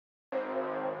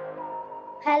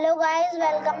Hello guys,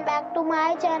 welcome back to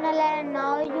my channel and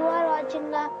now you are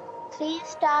watching a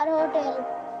 3-star hotel.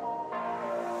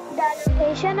 The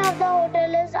location of the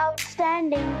hotel is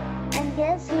outstanding and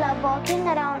guests love walking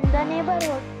around the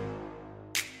neighborhood.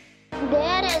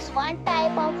 There is one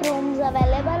type of rooms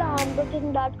available on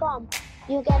booking.com.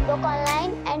 You can book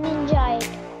online and enjoy it.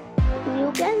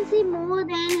 You can see more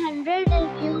than 100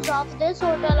 reviews of this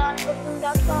hotel on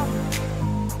booking.com.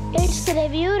 Its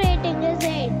review rating is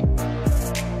 8,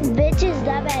 which is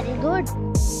the very good.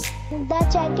 The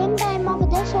check-in time of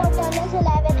this hotel is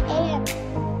 11 a.m.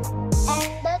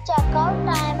 and the check-out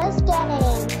time is 10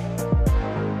 a.m.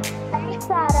 Pets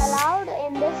are allowed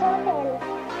in this hotel.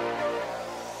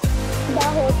 The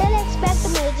hotel accepts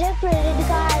major credit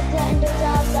cards and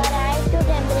reserves the right to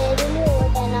temporarily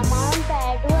hold an amount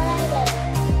prior to arrival.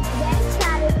 Guests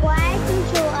are required to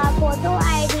show a photo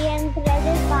ID and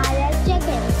credit card at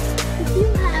check-in. If you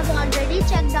have already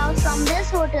checked out from this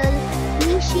hotel,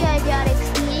 please share your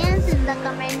experience in the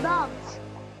comment box.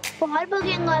 For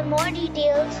booking or more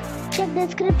details, check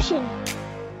description.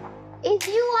 If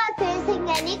you are facing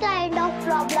any kind of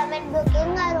problem in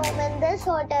booking a room in this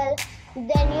hotel,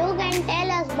 then you can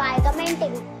tell us by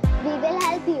commenting. We will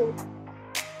help you.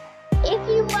 If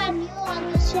you are new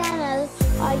on this channel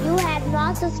or you have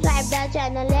not subscribed our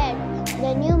channel yet,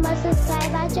 then you must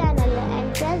subscribe our channel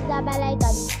and press the bell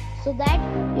icon so that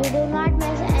you do not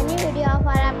miss any video of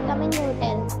our upcoming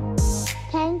hotel.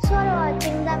 Thanks for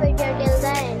watching the video till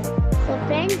the end. So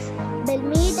friends, we'll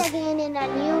meet again in a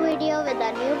new video with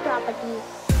a new property.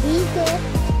 Be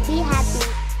safe, be happy.